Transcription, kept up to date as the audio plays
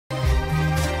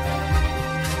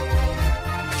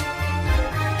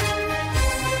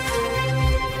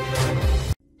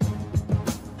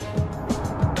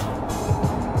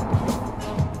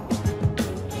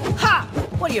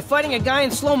You fighting a guy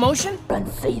in slow motion? And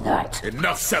say that.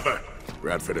 Enough, Sever!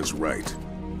 Bradford is right.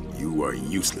 You are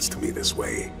useless to me this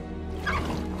way.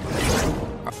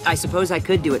 I suppose I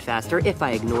could do it faster if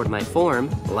I ignored my form,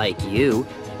 like you.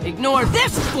 Ignore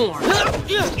this form!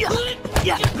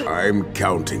 I'm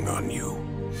counting on you.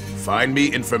 Find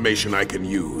me information I can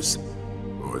use,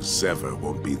 or Sever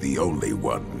won't be the only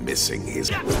one missing his...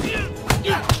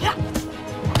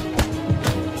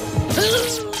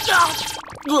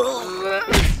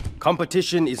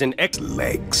 Competition is an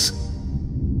legs.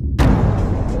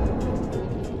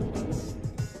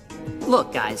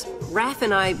 Look, guys, Raph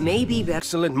and I may be better.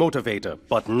 excellent motivator,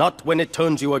 but not when it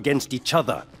turns you against each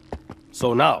other.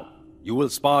 So now, you will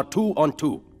spar 2 on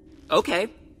 2. Okay,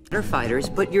 better fighters,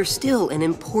 but you're still an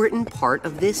important part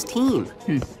of this team.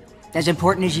 As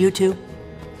important as you two?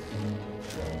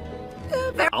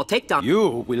 I'll take Dom.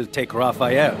 You will take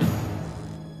Raphael.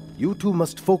 You two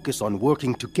must focus on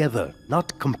working together,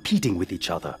 not competing with each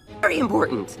other. Very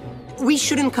important. We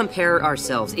shouldn't compare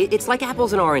ourselves. It's like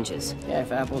apples and oranges. Yeah,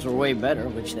 if apples were way better,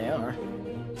 which they are.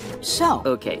 So,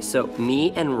 Okay, so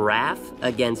me and Raph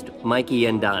against Mikey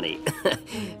and Donnie.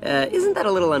 Isn't that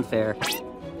a little unfair?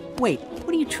 wait, what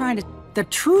are you trying to... The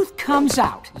truth comes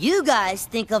out. You guys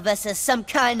think of us as some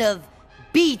kind of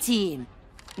B team.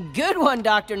 Good one,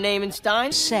 Dr.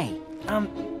 Namenstein. Say,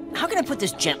 How can I put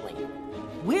this gently?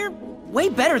 We're way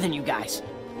better than you guys.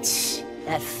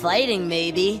 At fighting,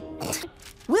 maybe.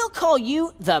 We'll call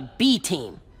you the B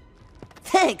team.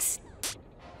 Thanks.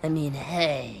 I mean,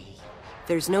 hey.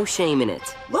 There's no shame in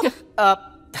it. Look,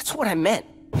 that's what I meant.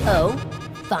 Oh,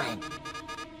 fine.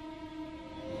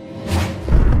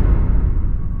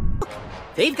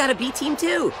 They've got a B team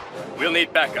too. We'll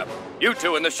need backup. You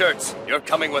two in the shirts, you're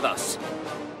coming with us.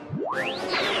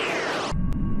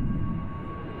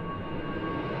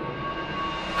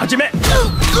 Hajime!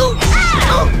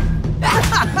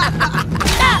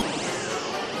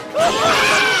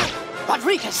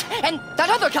 Rodriguez and that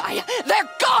other guy, they're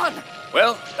gone!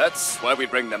 Well, that's why we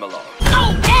bring them along.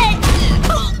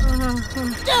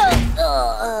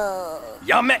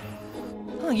 Yame!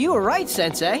 Oh, you were right,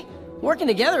 Sensei. Working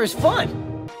together is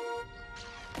fun.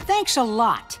 thanks a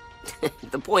lot.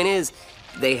 The point is,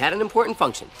 they had an important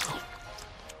function.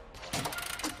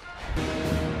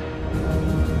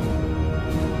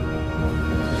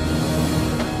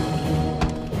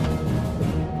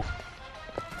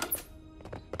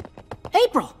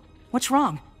 April, what's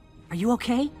wrong? Are you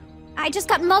okay? I just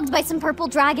got mugged by some purple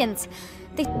dragons.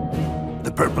 They...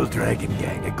 The Purple Dragon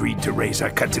Gang agreed to raise our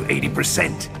cut to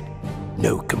 80%.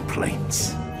 No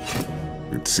complaints.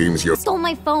 It seems you're... stole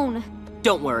my phone.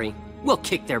 Don't worry, we'll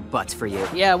kick their butts for you.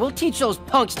 Yeah, we'll teach those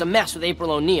punks to mess with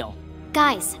April O'Neil.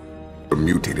 Guys, A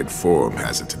mutated form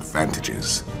has its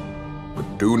advantages.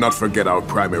 But do not forget our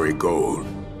primary goal.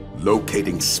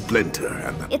 Locating Splinter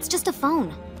and the... it's just a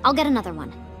phone. I'll get another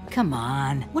one. Come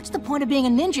on. What's the point of being a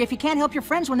ninja if you can't help your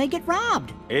friends when they get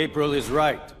robbed? April is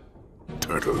right.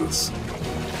 turtles.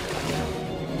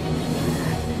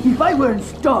 If I weren't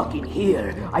stuck in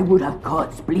here, I would have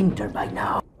caught Splinter by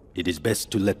now. It is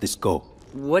best to let this go.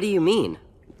 What do you mean?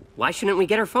 Why shouldn't we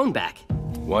get our phone back?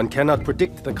 One cannot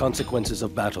predict the consequences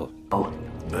of battle. Oh,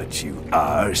 But you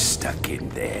are stuck in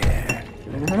there.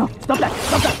 no, stop that!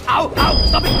 Stop that! Ow! Ow!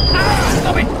 Stop it! Ah,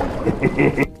 stop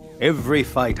it! Every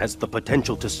fight has the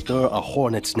potential to stir a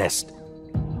hornet's nest.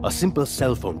 A simple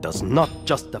cell phone does not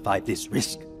justify this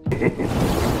risk.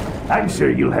 I'm sure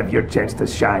you'll have your chance to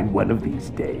shine one of these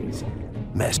days.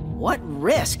 What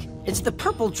risk? It's the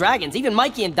Purple Dragons. Even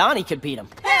Mikey and Donnie could beat them.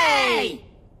 Hey!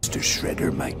 Mr.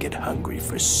 Shredder might get hungry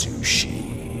for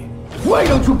sushi. Why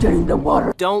don't you get in the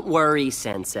water? Don't worry,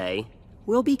 Sensei.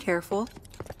 We'll be careful.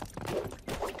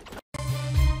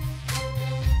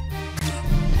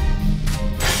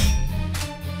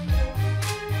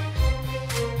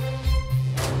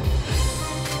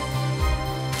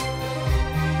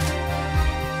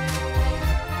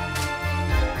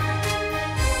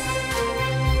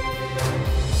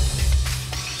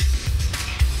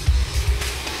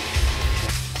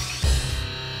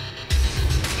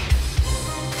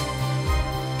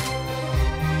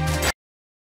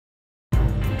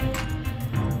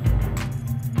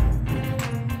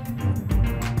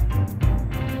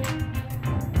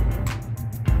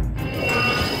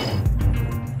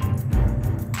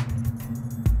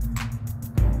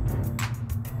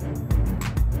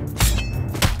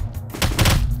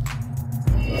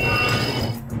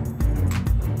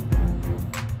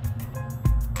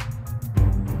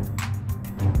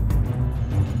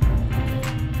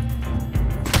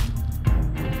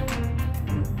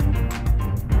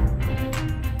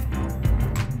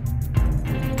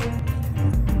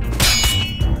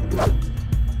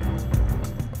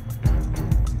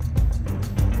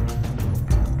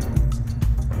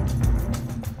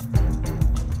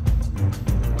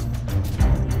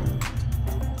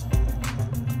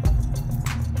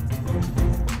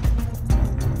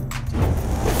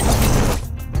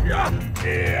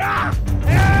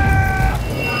 Yeah!